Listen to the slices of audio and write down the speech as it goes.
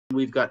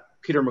We've got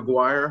Peter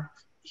McGuire.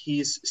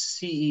 He's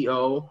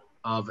CEO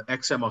of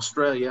XM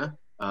Australia.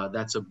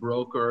 That's a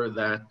broker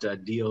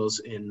that deals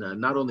in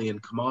not only in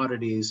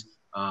commodities,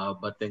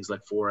 but things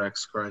like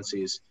Forex,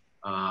 currencies,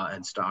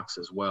 and stocks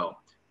as well.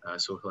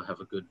 So he'll have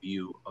a good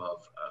view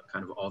of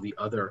kind of all the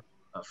other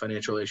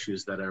financial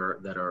issues that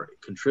are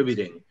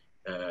contributing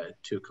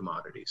to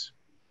commodities.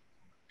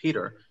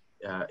 Peter,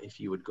 if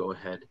you would go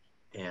ahead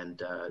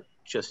and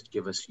just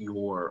give us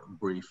your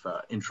brief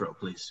intro,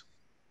 please.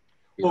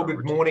 Well,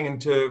 good morning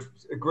and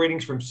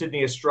greetings from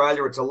Sydney,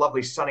 Australia. It's a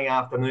lovely sunny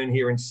afternoon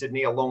here in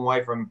Sydney, a long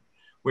way from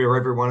where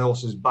everyone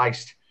else is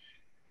based.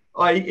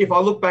 If I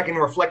look back in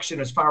reflection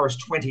as far as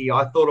 20,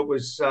 I thought it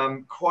was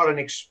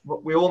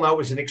we all know it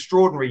was an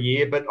extraordinary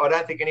year, but I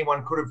don't think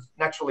anyone could have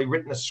naturally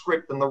written a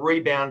script, and the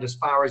rebound as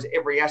far as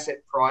every asset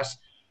price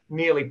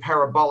nearly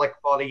parabolic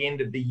by the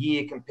end of the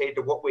year compared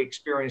to what we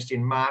experienced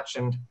in March.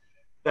 And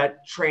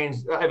that trend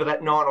over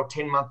that 9 or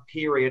 10 month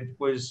period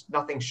was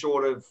nothing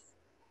short of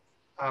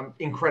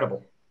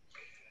incredible.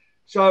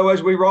 So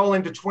as we roll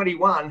into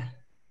 21,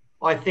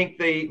 I think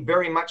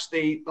very much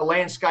the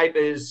landscape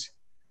is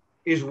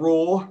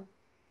raw,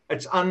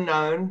 it's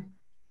unknown,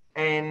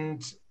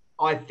 and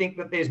I think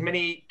that there's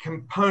many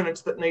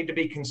components that need to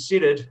be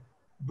considered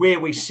where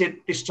we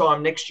sit this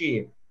time next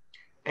year.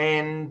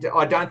 And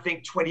I don't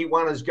think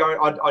 21 is going.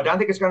 I don't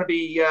think it's going to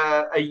be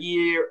a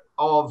year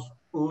of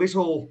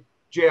little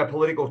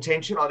geopolitical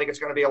tension. I think it's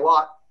going to be a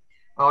lot.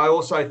 I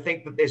also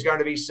think that there's going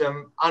to be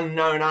some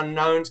unknown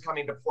unknowns come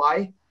into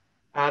play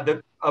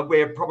that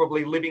we're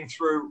probably living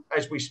through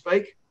as we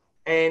speak,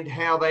 and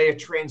how they are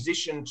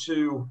transitioned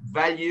to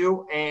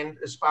value and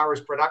as far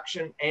as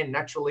production and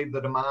naturally the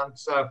demand.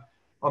 So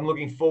I'm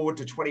looking forward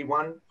to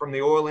 21 from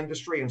the oil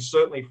industry and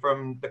certainly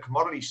from the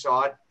commodity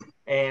side.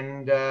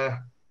 And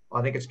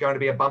I think it's going to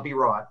be a bumpy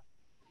ride.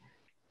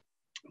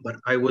 But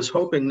I was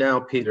hoping now,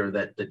 Peter,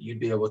 that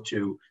you'd be able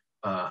to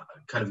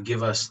kind of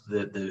give us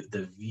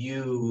the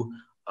view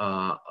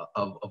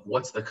of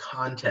what's the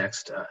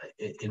context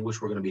in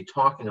which we're going to be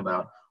talking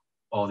about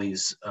all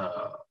these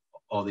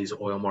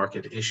oil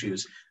market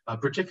issues,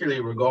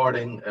 particularly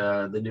regarding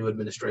the new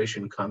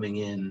administration coming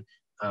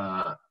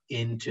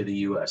into the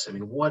U.S. I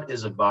mean, what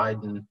is a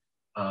Biden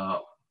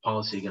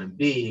policy going to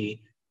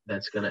be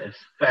that's going to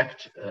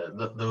affect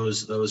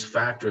those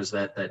factors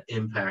that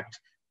impact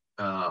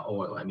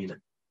oil? I mean,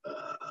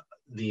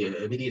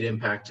 the immediate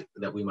impact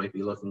that we might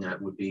be looking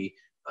at would be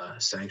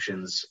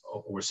sanctions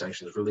or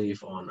sanctions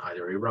relief on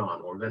either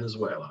Iran or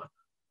Venezuela,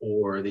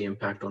 or the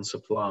impact on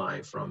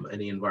supply from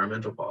any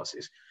environmental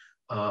policies.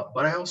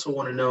 But I also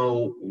want to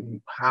know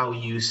how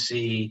you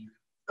see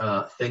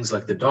things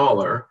like the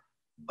dollar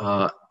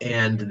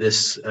and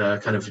this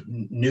kind of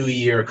new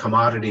year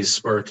commodities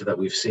spurt that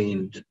we've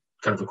seen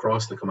kind of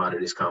across the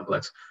commodities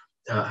complex,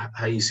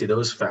 how you see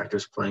those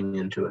factors playing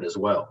into it as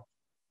well.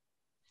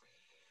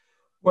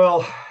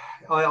 Well,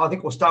 I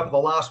think we'll start with the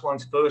last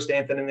ones first,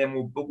 Anthony, and then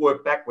we'll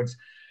work backwards.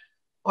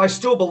 I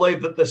still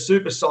believe that the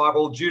super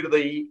cycle, due to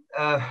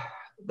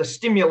the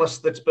stimulus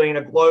that's been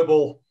a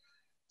global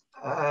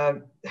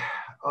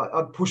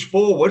push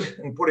forward,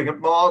 and putting it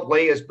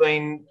mildly, has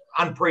been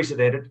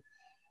unprecedented.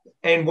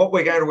 And what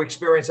we're going to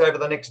experience over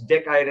the next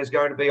decade is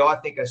going to be, I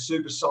think, a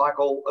super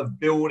cycle of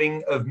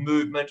building, of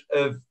movement,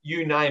 of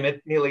you name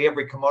it. Nearly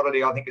every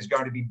commodity, I think, is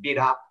going to be bid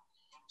up.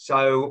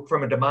 So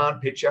from a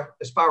demand picture,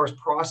 as far as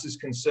price is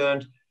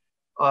concerned,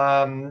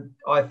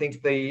 I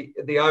think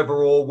the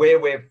overall where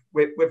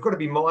we've got to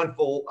be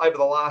mindful over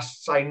the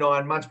last, say,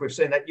 9 months, we've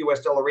seen that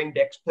US dollar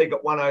index peak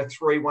at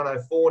 103,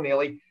 104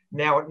 nearly,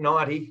 now at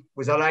 90,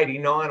 was at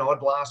 89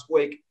 odd last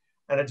week,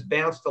 and it's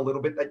bounced a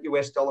little bit, that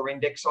US dollar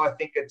index. So I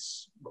think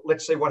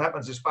let's see what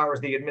happens as far as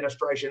the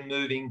administration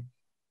moving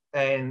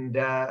and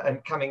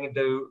coming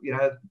into,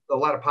 the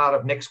latter part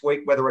of next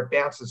week, whether it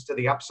bounces to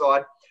the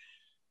upside.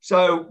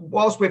 So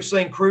whilst we've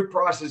seen crude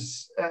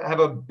prices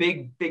have a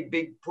big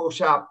push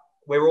up,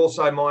 we're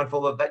also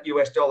mindful of that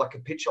US dollar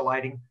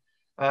capitulating.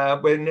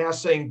 We're now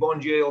seeing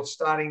bond yields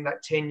starting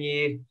that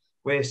 10-year.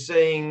 We're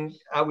seeing,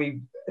 are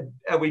we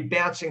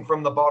bouncing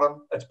from the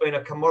bottom? It's been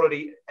a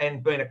commodity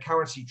and been a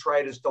currency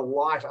trader's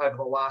delight over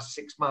the last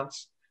 6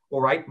 months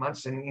or 8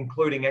 months, and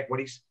including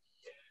equities.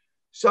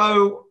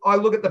 So I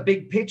look at the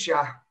big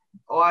picture.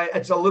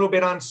 It's a little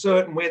bit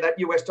uncertain where that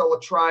US dollar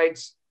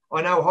trades.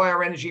 I know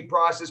higher energy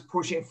prices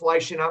push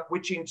inflation up,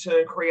 which in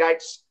turn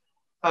creates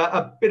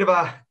a bit of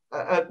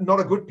not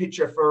a good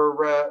picture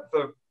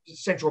for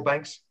central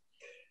banks.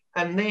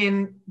 And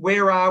then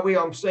where are we?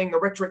 I'm seeing the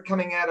rhetoric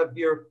coming out of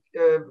your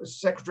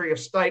Secretary of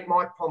State,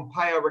 Mike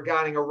Pompeo,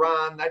 regarding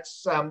Iran.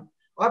 That's I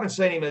haven't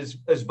seen him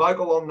as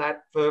vocal on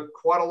that for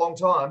quite a long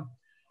time.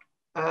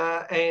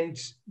 And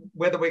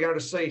whether we're going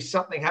to see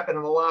something happen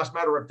in the last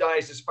matter of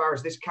days as far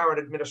as this current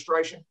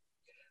administration.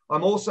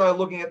 I'm also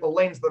looking at the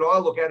lens that I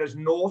look at as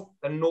north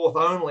and north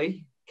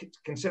only,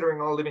 considering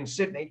I live in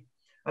Sydney,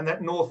 and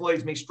that north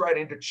leads me straight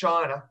into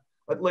China.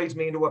 It leads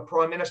me into a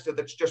prime minister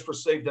that's just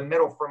received a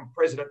medal from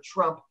President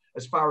Trump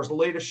as far as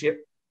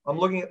leadership. I'm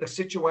looking at the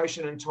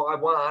situation in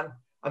Taiwan,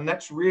 and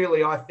that's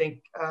really, I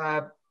think,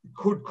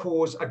 could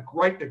cause a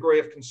great degree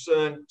of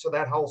concern to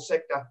that whole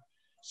sector.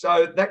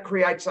 So that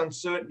creates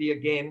uncertainty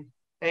again.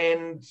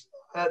 And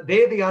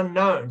they're the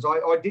unknowns.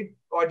 I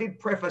did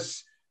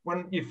preface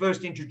when you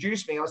first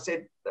introduced me, I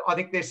said, I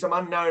think there's some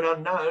unknown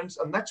unknowns.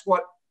 And that's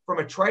what, from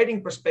a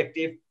trading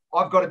perspective,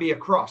 I've got to be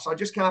across. I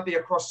just can't be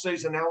across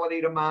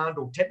seasonality demand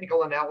or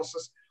technical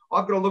analysis.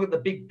 I've got to look at the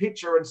big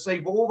picture and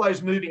see all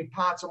those moving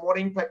parts and what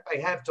impact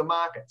they have to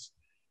markets.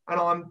 And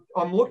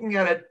I'm looking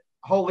at it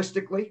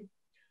holistically,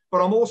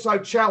 but I'm also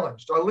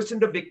challenged. I listen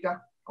to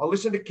Victor, I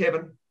listen to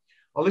Kevin,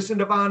 I listen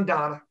to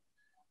Vandana.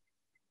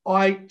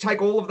 I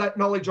take all of that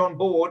knowledge on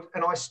board,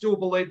 and I still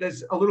believe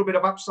there's a little bit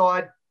of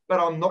upside, but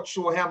I'm not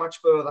sure how much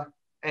further.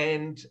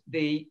 And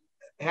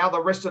how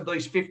the rest of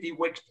these 50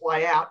 weeks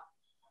play out,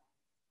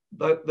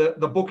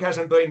 the book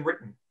hasn't been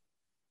written.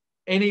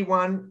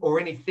 Anyone or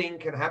anything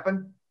can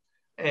happen.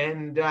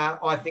 And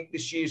I think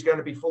this year is going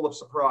to be full of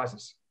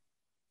surprises.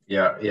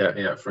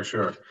 Yeah, for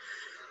sure.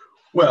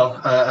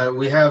 Well,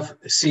 we have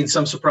seen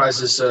some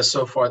surprises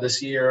so far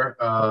this year,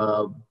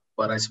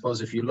 but I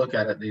suppose if you look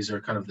at it, these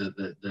are kind of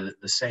the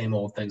same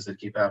old things that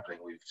keep happening.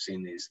 We've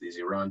seen these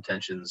Iran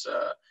tensions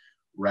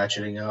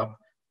ratcheting up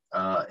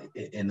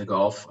in the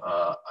Gulf.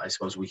 I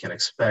suppose we can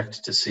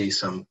expect to see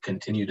some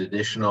continued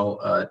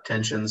additional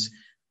tensions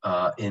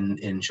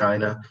in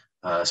China.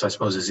 So I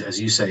suppose, as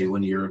you say,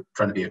 when you're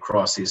trying to be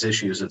across these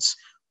issues, it's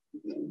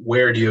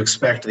where do you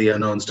expect the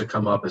unknowns to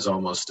come up is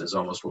almost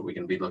what we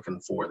can be looking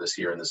for this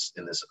year in this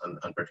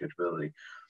unpredictability.